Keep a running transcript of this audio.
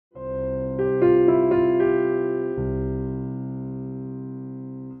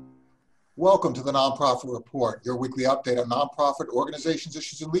Welcome to the Nonprofit Report, your weekly update on nonprofit organizations,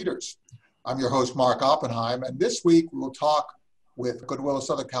 issues, and leaders. I'm your host, Mark Oppenheim, and this week we will talk with Goodwill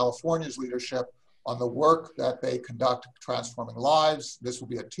Southern California's leadership on the work that they conduct transforming lives. This will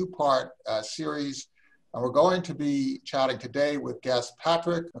be a two-part series, and we're going to be chatting today with guest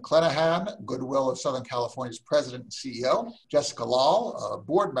Patrick McClenahan, Goodwill of Southern California's president and CEO, Jessica Lall, a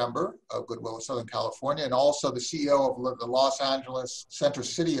board member of Goodwill of Southern California, and also the CEO of the Los Angeles Center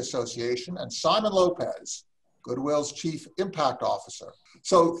City Association, and Simon Lopez, Goodwill's Chief Impact Officer.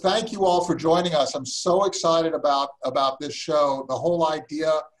 So thank you all for joining us. I'm so excited about this show, the whole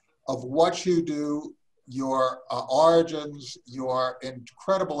idea of what you do, your origins, your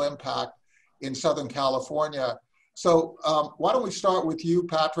incredible impact in Southern California. So why don't we start with you,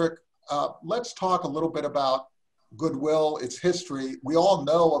 Patrick? Let's talk a little bit about Goodwill, its history. We all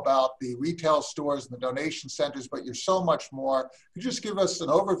know about the retail stores and the donation centers, but you're so much more. Could you just give us an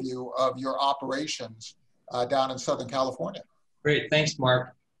overview of your operations down in Southern California? Great, thanks,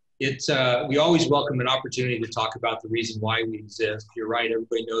 Mark. We always welcome an opportunity to talk about the reason why we exist. You're right,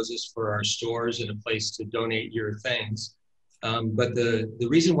 everybody knows us for our stores and a place to donate your things. But the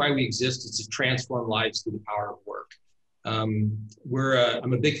reason why we exist is to transform lives through the power of work. I'm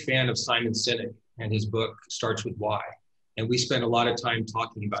a big fan of Simon Sinek, and his book starts with why. And we spend a lot of time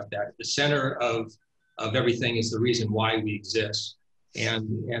talking about that. The center of everything is the reason why we exist.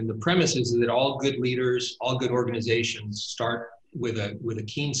 And the premise is that all good leaders, all good organizations start with a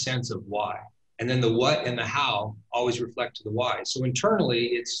keen sense of why. And then the what and the how always reflect to the why. So internally,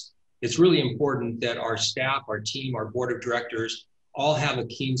 it's really important that our staff, our team, our board of directors all have a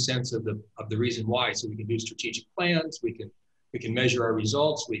keen sense of the reason why. So we can do strategic plans, we can measure our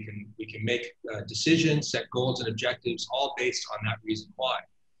results, we can make decisions, set goals and objectives, all based on that reason why.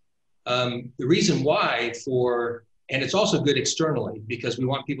 The reason why and it's also good externally because we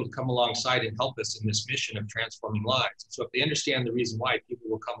want people to come alongside and help us in this mission of transforming lives. So if they understand the reason why, people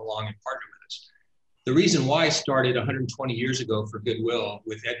will come along and partner with us. The reason why started 120 years ago for Goodwill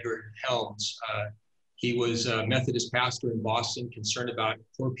with Edgar Helms. He was a Methodist pastor in Boston, concerned about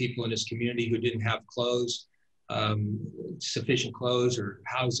poor people in his community who didn't have clothes, sufficient clothes or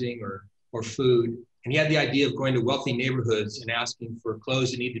housing or food. And he had the idea of going to wealthy neighborhoods and asking for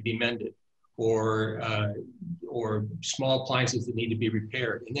clothes that need to be mended or small appliances that need to be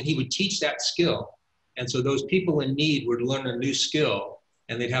repaired. And then he would teach that skill. And so those people in need would learn a new skill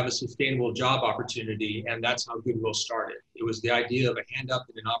and they'd have a sustainable job opportunity. And that's how Goodwill started. It was the idea of a hand up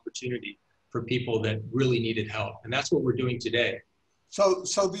and an opportunity for people that really needed help. And that's what we're doing today. So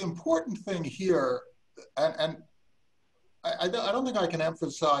the important thing here, and I don't think I can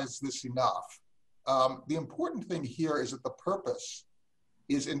emphasize this enough. The important thing here is that the purpose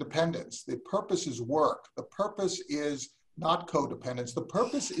is independence. The purpose is work. The purpose is not codependence. The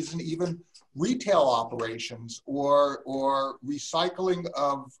purpose isn't even retail operations or recycling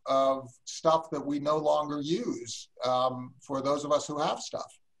of stuff that we no longer use for those of us who have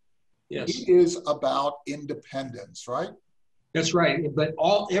stuff. Yes. It is about independence, right? That's right. But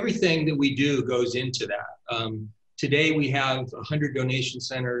everything that we do goes into that. Today we have 100 donation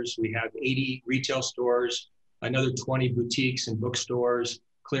centers. We have 80 retail stores, another 20 boutiques and bookstores,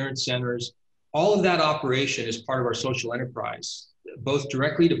 clearance centers. All of that operation is part of our social enterprise, both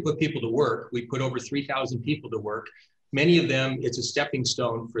directly to put people to work. We put over 3,000 people to work. Many of them, it's a stepping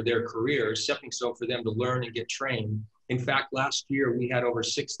stone for their careers, stepping stone for them to learn and get trained. In fact, last year, we had over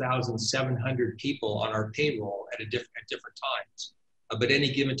 6,700 people on our payroll at different times. But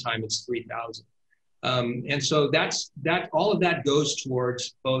any given time, it's 3,000. And so all of that goes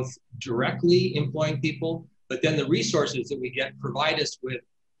towards both directly employing people, but then the resources that we get provide us with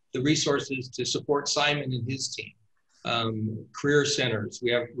the resources to support Simon and his team. Career centers,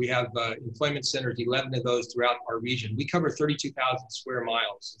 we have employment centers, 11 of those throughout our region. We cover 32,000 square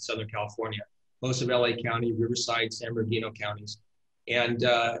miles in Southern California, most of LA County, Riverside, San Bernardino counties. And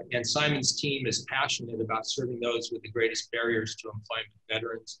Simon's team is passionate about serving those with the greatest barriers to employment: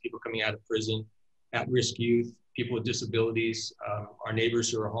 veterans, people coming out of prison, at-risk youth, people with disabilities, our neighbors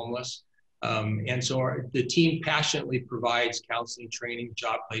who are homeless. And so the team passionately provides counseling, training,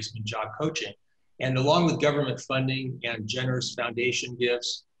 job placement, job coaching. And along with government funding and generous foundation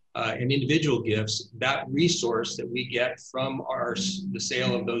gifts and individual gifts, that resource that we get from the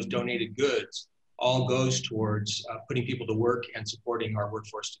sale of those donated goods all goes towards putting people to work and supporting our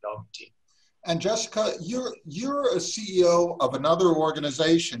workforce development team. And Jessica, you're a CEO of another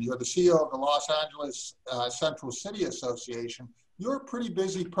organization. You're the CEO of the Los Angeles Central City Association. You're a pretty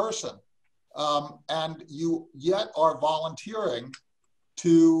busy person, and you yet are volunteering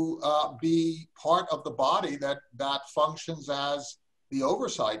to be part of the body that functions as the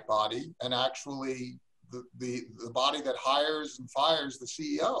oversight body and actually the body that hires and fires the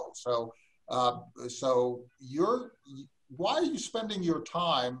CEO. So why are you spending your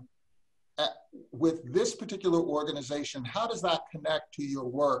time with this particular organization? How does that connect to your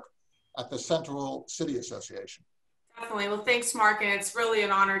work at the Central City Association? Definitely. Well, thanks, Mark. And it's really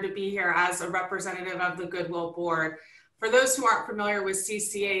an honor to be here as a representative of the Goodwill Board. For those who aren't familiar with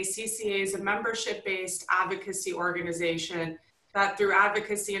CCA, CCA is a membership-based advocacy organization that through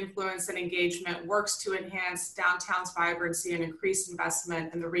advocacy, influence, and engagement works to enhance downtown's vibrancy and increase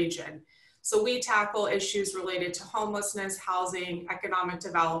investment in the region. So we tackle issues related to homelessness, housing, economic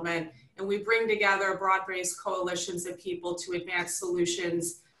development, and we bring together broad-based coalitions of people to advance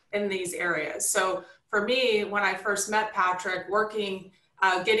solutions in these areas. So for me, when I first met Patrick,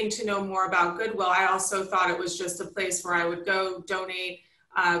 getting to know more about Goodwill, I also thought it was just a place where I would go donate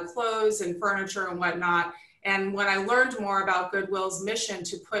clothes and furniture and whatnot. And when I learned more about Goodwill's mission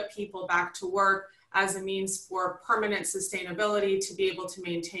to put people back to work as a means for permanent sustainability, to be able to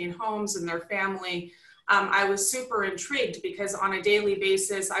maintain homes and their family, I was super intrigued because on a daily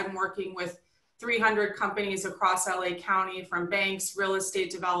basis, I'm working with 300 companies across LA County, from banks, real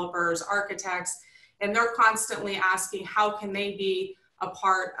estate developers, architects, and they're constantly asking how can they be a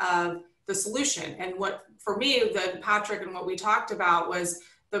part of the solution. And what, for me, Patrick and what we talked about was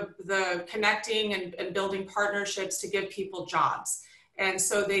the connecting and building partnerships to give people jobs. And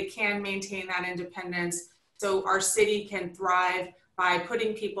so they can maintain that independence, so our city can thrive by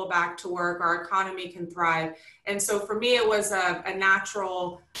putting people back to work, our economy can thrive. And so for me, it was a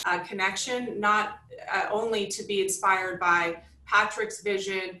natural connection, not only to be inspired by Patrick's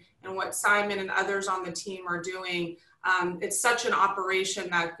vision and what Simon and others on the team are doing. It's such an operation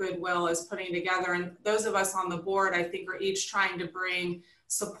that Goodwill is putting together. And those of us on the board, I think, are each trying to bring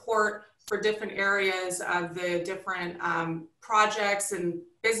support for different areas of the different projects and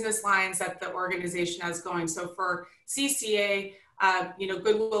business lines that the organization has going. So for CCA,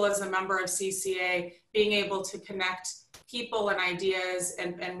 Goodwill is a member of CCA, being able to connect people and ideas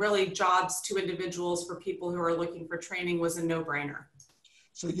and really jobs to individuals for people who are looking for training was a no-brainer.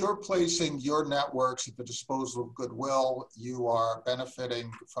 So you're placing your networks at the disposal of Goodwill. You are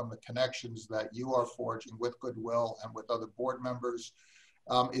benefiting from the connections that you are forging with Goodwill and with other board members.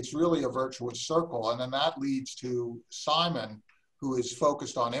 It's really a virtuous circle. And then that leads to Simon, who is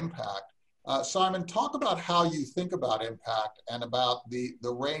focused on impact. Simon, talk about how you think about impact and about the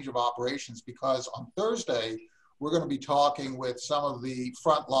range of operations, because on Thursday, we're going to be talking with some of the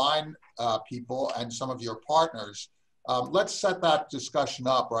frontline people and some of your partners. Let's set that discussion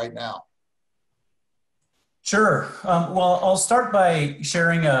up right now. Sure. Well, I'll start by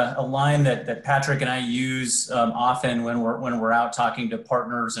sharing a line that Patrick and I use often when we're out talking to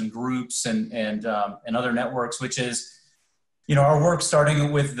partners and groups and other networks, which is, our work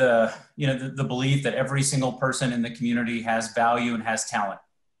starting with the belief that every single person in the community has value and has talent,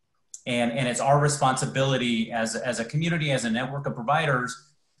 and it's our responsibility as a community, as a network of providers,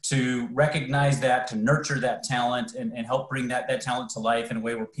 to recognize that, to nurture that talent, and help bring that talent to life in a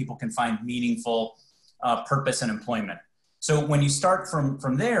way where people can find meaningful purpose and employment. So when you start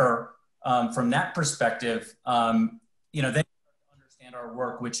from there, from that perspective, then you understand our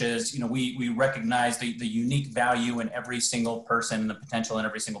work, which is, we recognize the unique value in every single person, the potential in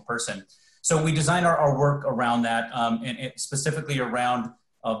every single person. So we design our work around that, and specifically around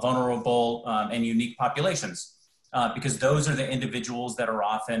vulnerable and unique populations. Because those are the individuals that are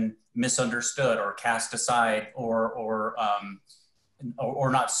often misunderstood or cast aside or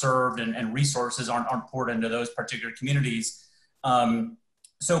not served, and resources aren't poured into those particular communities.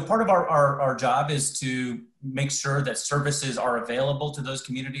 So part of our job is to make sure that services are available to those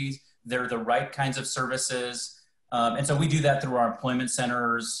communities. They're the right kinds of services. And so we do that through our employment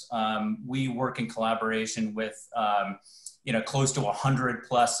centers. We work in collaboration with close to 100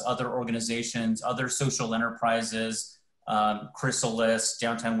 plus other organizations, other social enterprises, Chrysalis,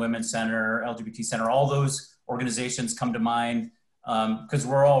 Downtown Women's Center, LGBT Center, all those organizations come to mind because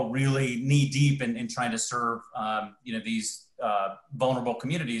we're all really knee deep in trying to serve these vulnerable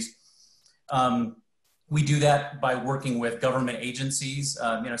communities. We do that by working with government agencies.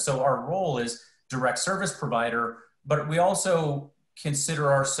 So our role is direct service provider, but we also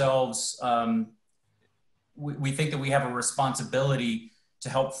consider ourselves we think that we have a responsibility to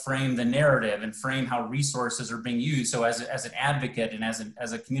help frame the narrative and frame how resources are being used. So as an advocate and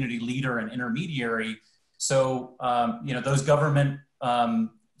as a community leader and intermediary, so those government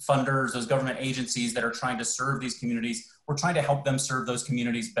funders, those government agencies that are trying to serve these communities, we're trying to help them serve those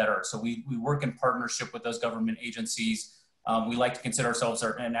communities better. So we work in partnership with those government agencies. We like to consider ourselves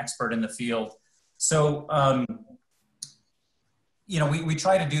an expert in the field. So we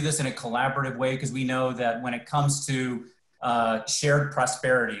try to do this in a collaborative way because we know that when it comes to shared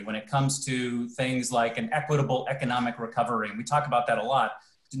prosperity, when it comes to things like an equitable economic recovery, and we talk about that a lot,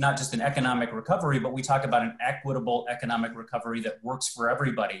 not just an economic recovery, but we talk about an equitable economic recovery that works for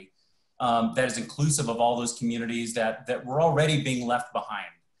everybody, that is inclusive of all those communities that were already being left behind.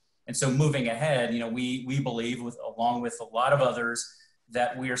 And so moving ahead, we believe, along with a lot of others,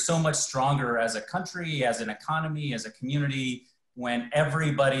 that we are so much stronger as a country, as an economy, as a community, when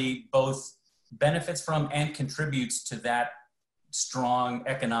everybody both benefits from and contributes to that strong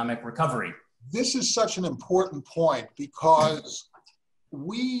economic recovery. This is such an important point because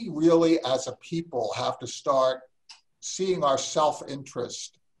we really, as a people, have to start seeing our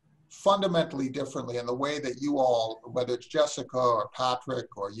self-interest fundamentally differently in the way that you all, whether it's Jessica or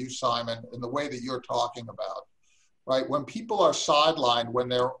Patrick or you, Simon, in the way that you're talking about, right? When people are sidelined, when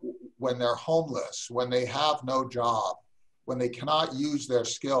they're homeless, when they have no job, when they cannot use their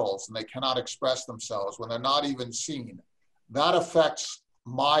skills and they cannot express themselves, when they're not even seen, that affects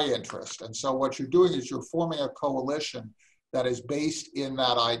my interest. And so what you're doing is you're forming a coalition that is based in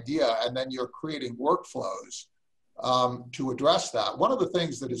that idea, and then you're creating workflows to address that. One of the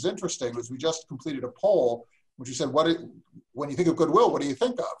things that is interesting was we just completed a poll, which you said, when you think of Goodwill, what do you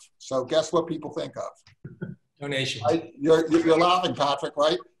think of? So guess what people think of? Donations. Right? You're laughing, Patrick,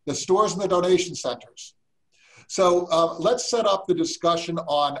 right? The stores and the donation centers. So let's set up the discussion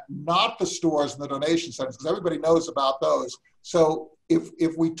on not the stores and the donation centers, because everybody knows about those. So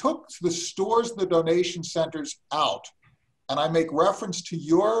if we took the stores and the donation centers out, and I make reference to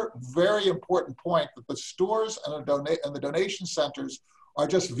your very important point that the stores and the donation centers are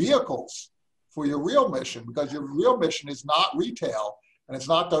just vehicles for your real mission, because your real mission is not retail and it's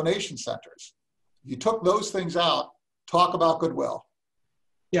not donation centers. You took those things out, talk about Goodwill.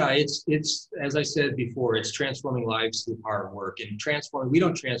 Yeah, it's as I said before, it's transforming lives through the power of work. And we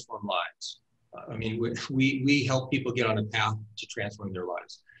don't transform lives. I mean, we help people get on a path to transforming their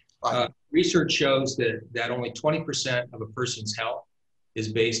lives. Right. Research shows that only 20% of a person's health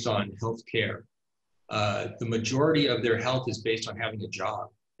is based on health care. The majority of their health is based on having a job.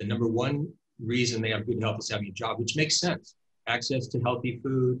 The number one reason they have good health is having a job, which makes sense. Access to healthy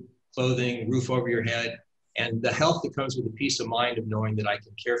food, clothing, roof over your head, and the health that comes with the peace of mind of knowing that I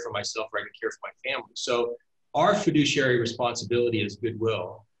can care for myself or I can care for my family. So our fiduciary responsibility as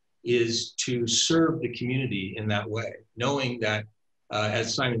Goodwill is to serve the community in that way, knowing that,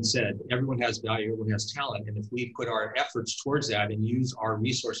 as Simon said, everyone has value, everyone has talent, and if we put our efforts towards that and use our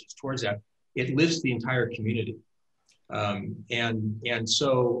resources towards that, it lifts the entire community. And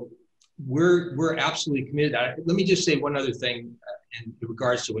so we're absolutely committed. Let me just say one other thing in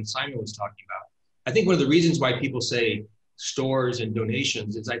regards to what Simon was talking about. I think one of the reasons why people say stores and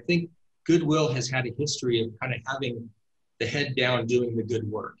donations is I think Goodwill has had a history of kind of having the head down doing the good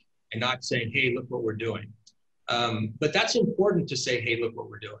work and not saying, hey, look what we're doing. But that's important to say, hey, look what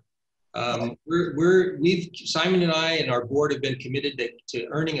we're doing. Simon and I and our board have been committed to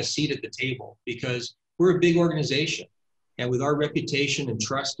earning a seat at the table because we're a big organization. And with our reputation and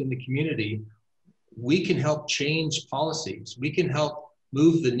trust in the community, we can help change policies. We can help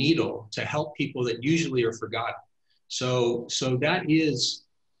move the needle to help people that usually are forgotten. So that is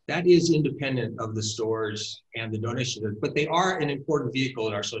independent of the stores and the donations, but they are an important vehicle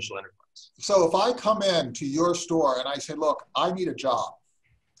in our social enterprise. So if I come in to your store and I say, look, I need a job.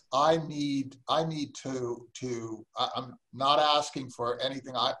 I'm not asking for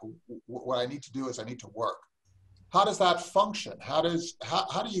anything. What I need to do is I need to work. How does that function? How do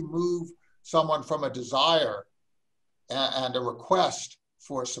you move someone from a desire and a request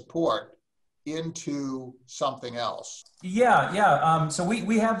for support into something else? Yeah. So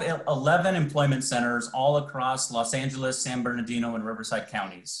we have 11 employment centers all across Los Angeles, San Bernardino, and Riverside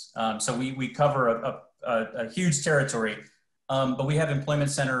counties. So we cover a huge territory, but we have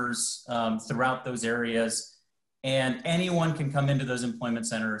employment centers throughout those areas, and anyone can come into those employment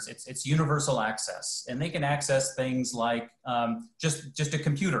centers. It's universal access, and they can access things like just a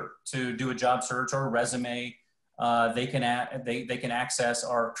computer to do a job search or a resume. They can access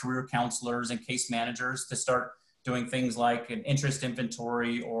our career counselors and case managers to start doing things like an interest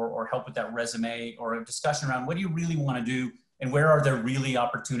inventory or help with that resume, or a discussion around what do you really want to do and where are there really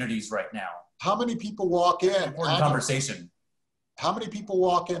opportunities right now. How many people walk in? Important conversation. How many people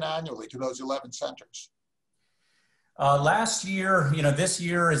walk in annually to those 11 centers? Last year, this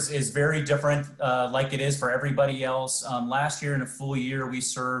year is very different like it is for everybody else. Last year in a full year, we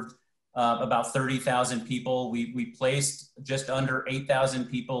served about 30,000 people. We placed just under 8,000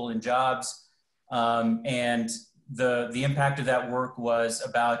 people in jobs. And the impact of that work was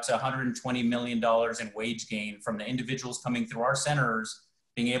about $120 million in wage gain from the individuals coming through our centers,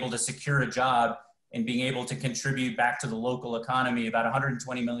 being able to secure a job and being able to contribute back to the local economy, about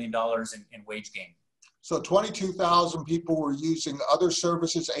 $120 million in wage gain. So 22,000 people were using other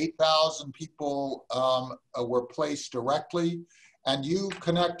services, 8,000 people were placed directly, and you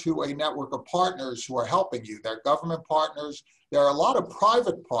connect to a network of partners who are helping you. They're government partners. There are a lot of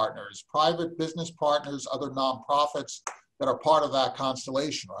private partners, private business partners, other nonprofits that are part of that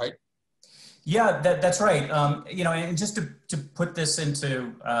constellation, right? Yeah, that's right. You know, and just to put this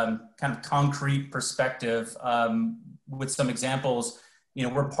into kind of concrete perspective with some examples, you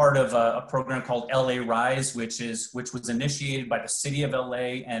know, we're part of a program called LA Rise, which was initiated by the city of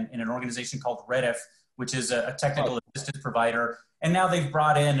LA and in an organization called Redif, which is a technical assistance provider. And now they've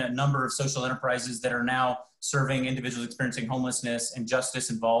brought in a number of social enterprises that are now serving individuals experiencing homelessness and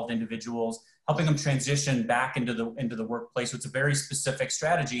justice-involved individuals, helping them transition back into the workplace. So it's a very specific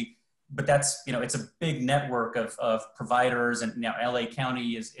strategy, but that's, you know, it's a big network of providers, and now LA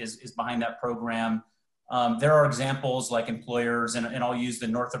County is behind that program. There are examples like employers, and I'll use the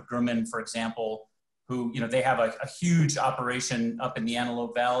Northrop Grumman, for example, who, you know, they have a huge operation up in the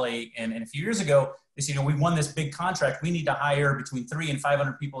Antelope Valley. And a few years ago, they said, you know, we won this big contract. We need to hire between 300 and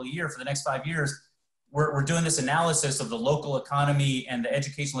 500 people a year for the next 5 years. We're doing this analysis of the local economy and the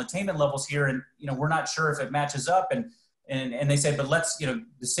educational attainment levels here. And, you know, we're not sure if it matches up. And they said, but let's, you know,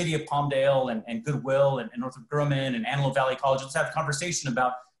 the city of Palmdale and Goodwill and Northrop Grumman and Antelope Valley College, let's have a conversation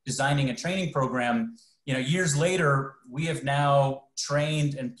about designing a training program. You know, years later, we have now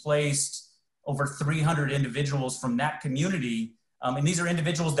trained and placed over 300 individuals from that community. And these are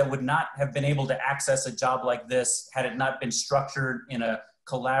individuals that would not have been able to access a job like this had it not been structured in a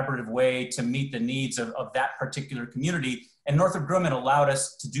collaborative way to meet the needs of that particular community. And Northrop Grumman allowed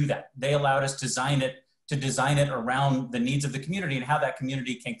us to do that. They allowed us to design it around the needs of the community and how that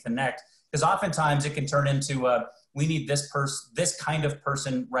community can connect. Because oftentimes it can turn into we need this kind of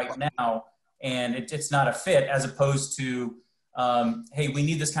person right now, and it's not a fit, as opposed to, hey, we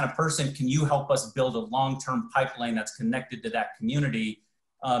need this kind of person. Can you help us build a long-term pipeline that's connected to that community?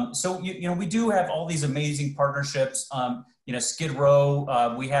 So, you know, we do have all these amazing partnerships. You know, Skid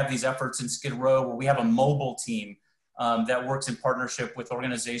Row, we have these efforts in Skid Row where we have a mobile team that works in partnership with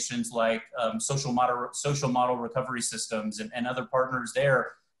organizations like Social Model Recovery Systems and other partners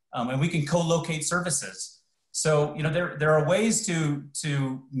there. And we can co-locate services. So, you know, there are ways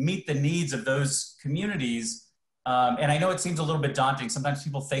to meet the needs of those communities. And I know it seems a little bit daunting. Sometimes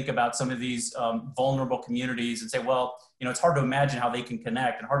people think about some of these vulnerable communities and say, well, you know, it's hard to imagine how they can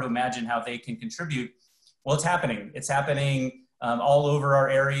connect and hard to imagine how they can contribute. Well, it's happening. It's happening all over our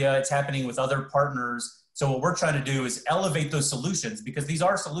area. It's happening with other partners. So what we're trying to do is elevate those solutions, because these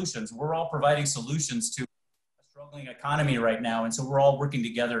are solutions. We're all providing solutions to a struggling economy right now. And so we're all working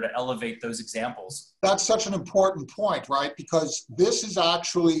together to elevate those examples. That's such an important point, right? Because this is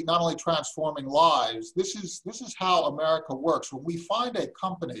actually not only transforming lives, this is how America works. When we find a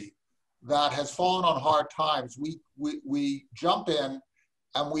company that has fallen on hard times, we jump in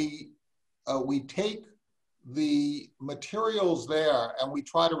and we take the materials there and we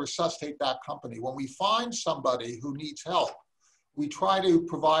try to resuscitate that company. When we find somebody who needs help, we try to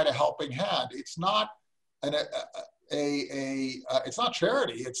provide a helping hand. It's not it's not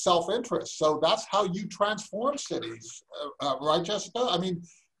charity, it's self-interest. So that's how you transform cities, right, Jessica? I mean,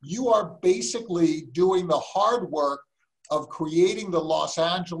 you are basically doing the hard work of creating the Los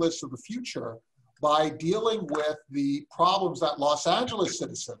Angeles of the future by dealing with the problems that Los Angeles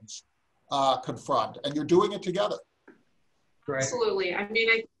citizens confront, and you're doing it together. Right. Absolutely. I mean,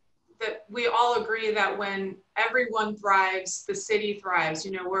 that we all agree that when everyone thrives, the city thrives.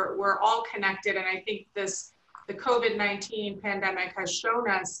 You know, we're all connected, and I think the COVID-19 pandemic has shown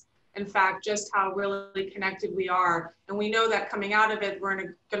us, in fact, just how really connected we are. And we know that coming out of it, we're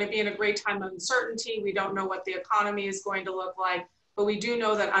going to be in a great time of uncertainty. We don't know what the economy is going to look like, but we do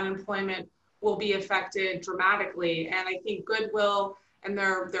know that unemployment will be affected dramatically. And I think Goodwill and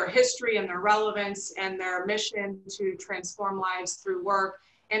their history and their relevance and their mission to transform lives through work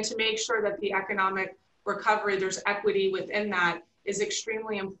and to make sure that the economic recovery, there's equity within that, is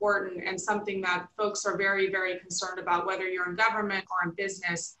extremely important and something that folks are very, very concerned about, whether you're in government or in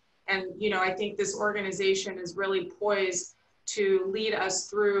business. And, you know, I think this organization is really poised to lead us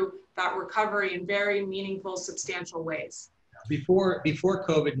through that recovery in very meaningful, substantial ways. Before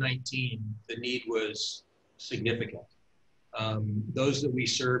COVID-19, the need was significant. Those that we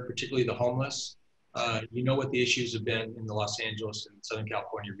serve, particularly the homeless, you know what the issues have been in the Los Angeles and Southern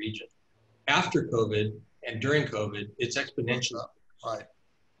California region. After COVID and during COVID, it's exponential. Right.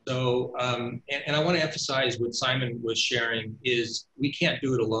 So, and I want to emphasize what Simon was sharing is we can't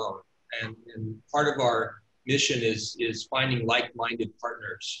do it alone. And part of our mission is finding like-minded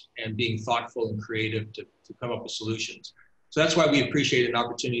partners and being thoughtful and creative to come up with solutions. So that's why we appreciate an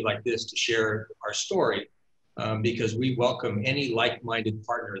opportunity like this to share our story, because we welcome any like-minded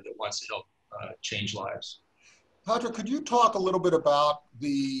partner that wants to help change lives. Patrick, could you talk a little bit about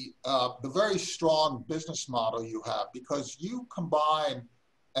the very strong business model you have? Because you combine,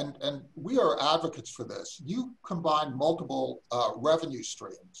 and we are advocates for this, you combine multiple revenue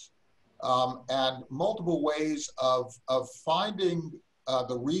streams and multiple ways of finding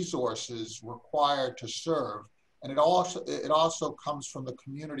the resources required to serve. And it also comes from the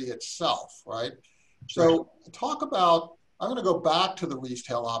community itself, right? So talk about, I'm going to go back to the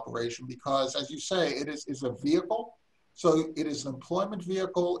retail operation because, as you say, it is a vehicle. So it is an employment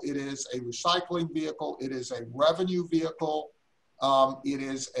vehicle. It is a recycling vehicle. It is a revenue vehicle. It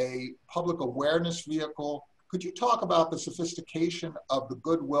is a public awareness vehicle. Could you talk about the sophistication of the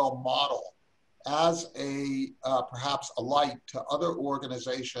Goodwill model as perhaps a light to other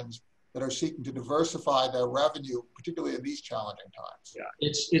organizations that are seeking to diversify their revenue, particularly in these challenging times? Yeah,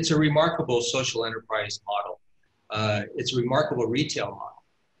 it's a remarkable social enterprise model. It's a remarkable retail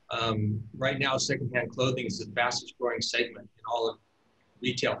model. Right now, secondhand clothing is the fastest growing segment in all of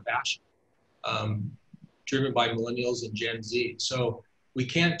retail fashion, driven by millennials and Gen Z. So we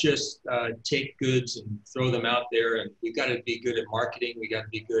can't just take goods and throw them out there, and we've got to be good at marketing, we got to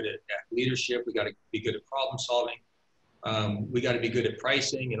be good at leadership, we got to be good at problem solving, we got to be good at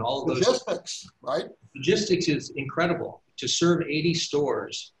pricing and all of those. Logistics, right? Logistics is incredible. To serve 80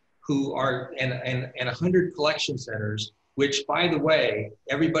 stores who are, and 100 collection centers, which, by the way,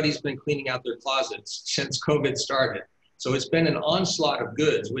 everybody's been cleaning out their closets since COVID started. So it's been an onslaught of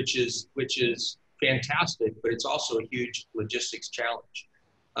goods, which is fantastic, but it's also a huge logistics challenge.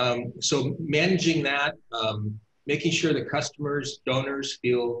 So managing that, making sure the customers, donors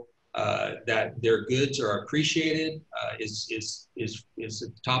feel that their goods are appreciated is at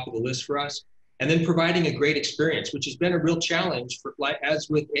the top of the list for us. And then providing a great experience, which has been a real challenge for, as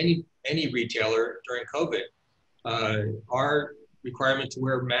with any retailer during COVID. Our requirement to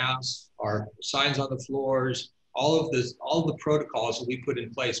wear masks, our signs on the floors, all of the protocols that we put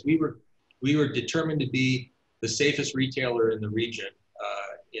in place, we were determined to be the safest retailer in the region.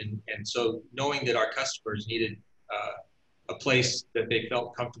 And so knowing that our customers needed a place that they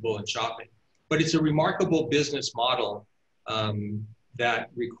felt comfortable in shopping. But it's a remarkable business model that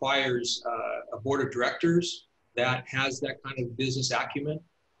requires a board of directors that has that kind of business acumen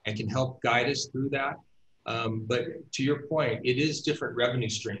and can help guide us through that. But to your point, it is different revenue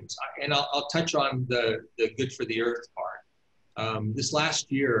streams. And I'll touch on the good for the earth part. This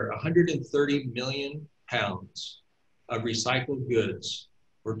last year, 130 million pounds of recycled goods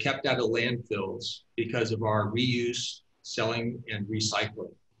were kept out of landfills because of our reuse, selling, and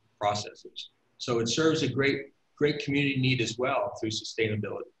recycling processes. So it serves a great community need as well through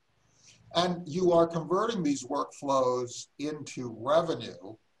sustainability. And you are converting these workflows into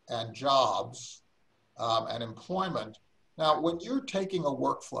revenue and jobs and employment. Now, when you're taking a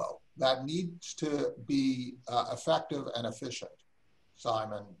workflow that needs to be effective and efficient,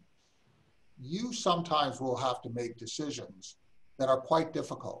 Simon, you sometimes will have to make decisions that are quite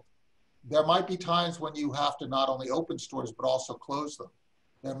difficult. There might be times when you have to not only open stores, but also close them.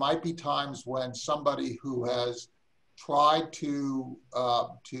 There might be times when somebody who has tried to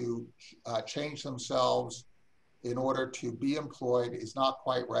change themselves in order to be employed is not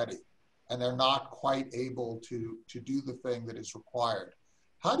quite ready, and they're not quite able to do the thing that is required.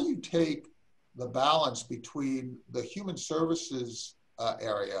 How do you take the balance between the human services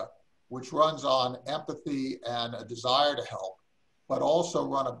area, which runs on empathy and a desire to help, but also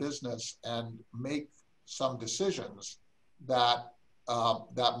run a business and make some decisions that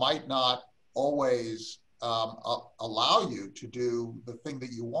might not always allow you to do the thing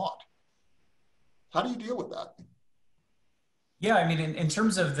that you want? How do you deal with that? Yeah, I mean, in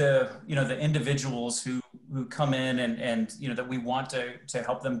terms of the individuals who come in and that we want to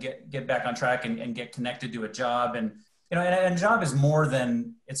help them get back on track and get connected to a job, and and a job is more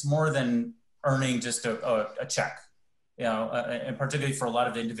than earning just a check. And particularly for a lot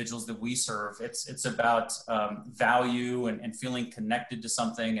of the individuals that we serve, it's about value and feeling connected to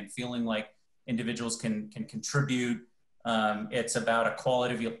something and feeling like individuals can contribute. It's about a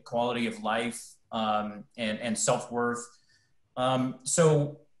quality of life and self-worth.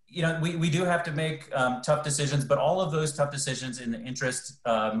 So we do have to make tough decisions, but all of those tough decisions in the interest,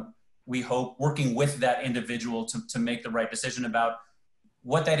 we hope, working with that individual to make the right decision about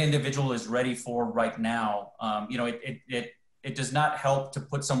what that individual is ready for right now. it does not help to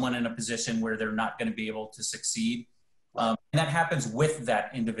put someone in a position where they're not going to be able to succeed. And that happens with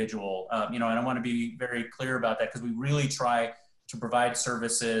that individual, and I want to be very clear about that, because we really try to provide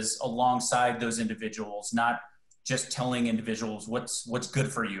services alongside those individuals, not just telling individuals what's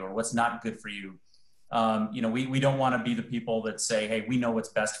good for you or what's not good for you. We don't want to be the people that say, hey, we know what's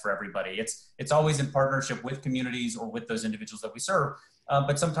best for everybody. It's always in partnership with communities or with those individuals that we serve.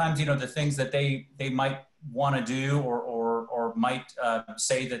 But sometimes, the things that they might want to do or might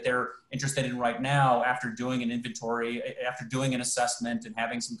say that they're interested in right now, after doing an inventory, after doing an assessment and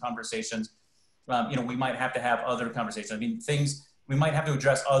having some conversations, we might have to have other conversations. I mean, we might have to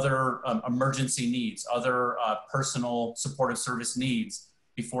address other emergency needs, other personal supportive service needs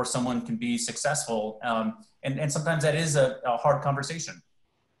before someone can be successful. And sometimes that is a hard conversation.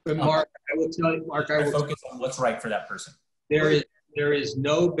 But Mark, I will tell you, Mark, I will focus on what's right for that person. There is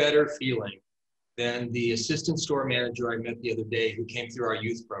no better feeling than the assistant store manager I met the other day who came through our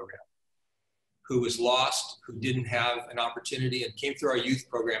youth program, who was lost, who didn't have an opportunity, and came through our youth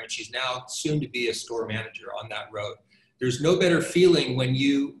program, and she's now soon to be a store manager on that road. There's no better feeling when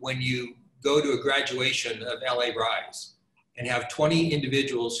you go to a graduation of LA Rise and have 20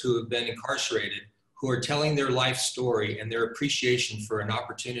 individuals who have been incarcerated, who are telling their life story and their appreciation for an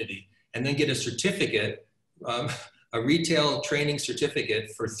opportunity, and then get a certificate, a retail training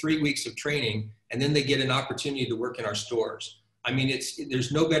certificate for 3 weeks of training, and then they get an opportunity to work in our stores. I mean,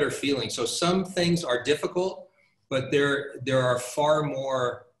 there's no better feeling. So some things are difficult, but there are far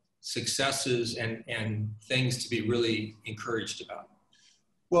more successes and things to be really encouraged about.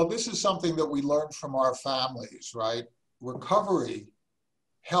 Well, this is something that we learned from our families, right? Recovery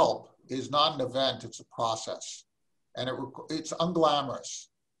help is not an event, it's a process. And it's unglamorous.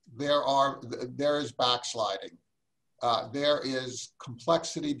 There is backsliding. There is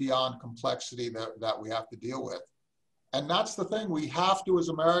complexity beyond complexity that we have to deal with. And that's the thing, we have to, as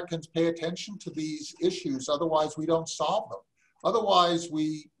Americans, pay attention to these issues, otherwise we don't solve them. Otherwise,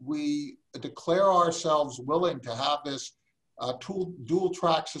 we declare ourselves willing to have this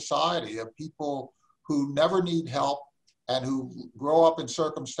dual-track society of people who never need help and who grow up in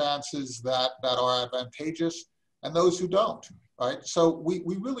circumstances that are advantageous, and those who don't, right? So we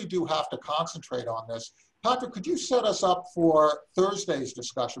really do have to concentrate on this. Patrick, could you set us up for Thursday's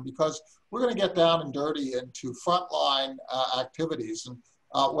discussion? Because we're going to get down and dirty into frontline activities. And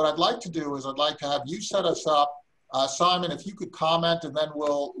what I'd like to do is I'd like to have you set us up. Simon, if you could comment, and then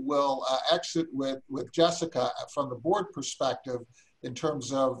we'll exit with Jessica from the board perspective in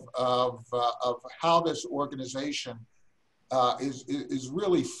terms of how this organization is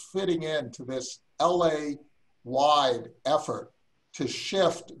really fitting into this LA-wide effort to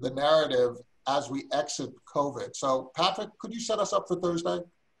shift the narrative as we exit COVID. So Patrick, could you set us up for Thursday?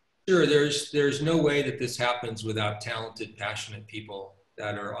 Sure, there's no way that this happens without talented, passionate people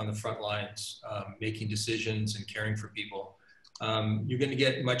that are on the front lines, making decisions and caring for people. You're going to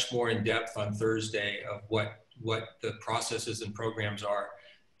get much more in depth on Thursday of what the processes and programs are.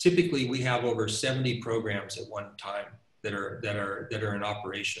 Typically, we have over 70 programs at one time that are in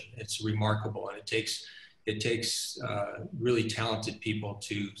operation. It's remarkable, and it takes really talented people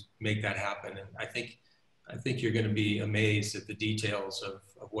to make that happen. And I think you're going to be amazed at the details of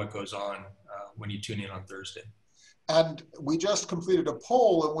what goes on when you tune in on Thursday. And we just completed a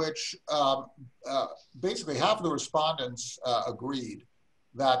poll in which basically half of the respondents agreed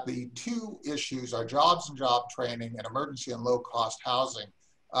that the two issues are jobs and job training and emergency and low-cost housing.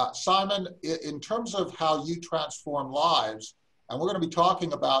 Simon, in terms of how you transform lives, and we're going to be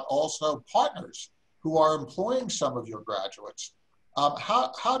talking about also partners who are employing some of your graduates,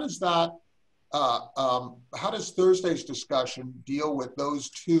 how does that, how does Thursday's discussion deal with those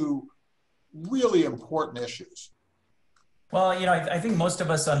two really important issues? Well, I think most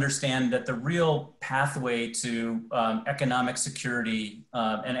of us understand that the real pathway to economic security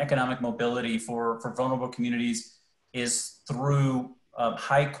and economic mobility for vulnerable communities is through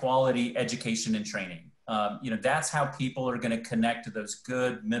high quality education and training. That's how people are going to connect to those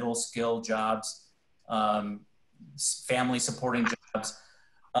good middle skill jobs, family supporting jobs.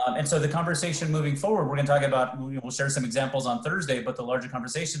 And so the conversation moving forward, we're going to talk about, we'll share some examples on Thursday, but the larger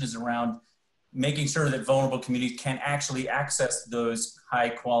conversation is around making sure that vulnerable communities can actually access those high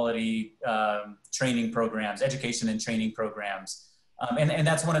quality training programs, education and training programs. And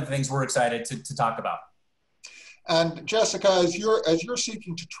that's one of the things we're excited to talk about. And Jessica, as you're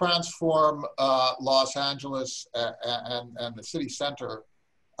seeking to transform Los Angeles and the city center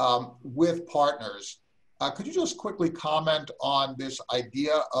with partners, could you just quickly comment on this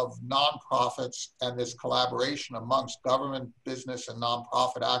idea of nonprofits and this collaboration amongst government, business, and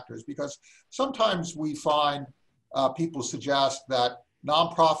nonprofit actors? Because sometimes we find people suggest that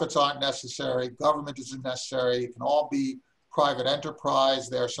nonprofits aren't necessary, government isn't necessary, it can all be private enterprise.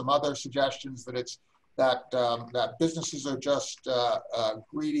 There are some other suggestions that that businesses are just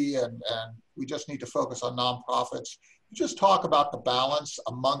greedy and we just need to focus on nonprofits. You just talk about the balance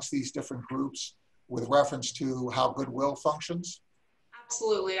amongst these different groups with reference to how Goodwill functions.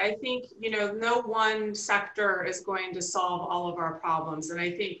 Absolutely. I think, no one sector is going to solve all of our problems. And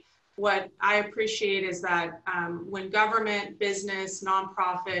I think what I appreciate is that when government, business,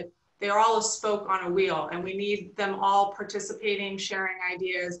 nonprofit, they're all a spoke on a wheel, and we need them all participating, sharing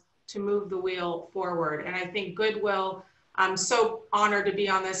ideas to move the wheel forward. And I think Goodwill, I'm so honored to be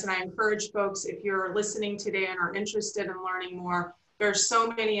on this, and I encourage folks, if you're listening today and are interested in learning more, there's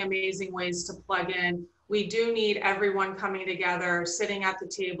so many amazing ways to plug in. We do need everyone coming together, sitting at the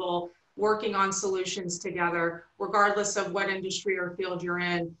table, working on solutions together, regardless of what industry or field you're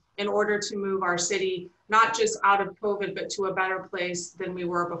in order to move our city, not just out of COVID, but to a better place than we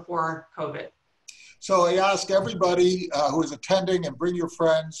were before COVID. So I ask everybody who is attending, and bring your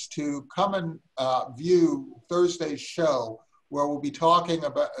friends, to come and view Thursday's show, where we'll be talking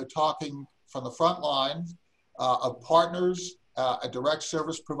from the front lines of partners, direct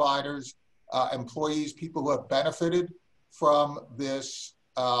service providers, employees, people who have benefited from this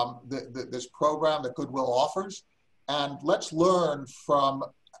this program that Goodwill offers, and let's learn from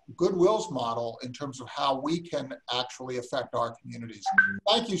Goodwill's model in terms of how we can actually affect our communities.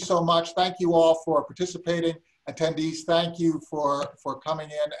 Thank you so much. Thank you all for participating. Attendees, thank you for coming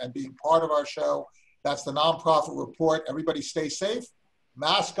in and being part of our show. That's the Nonprofit Report. Everybody stay safe,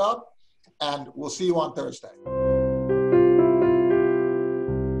 mask up, and we'll see you on Thursday.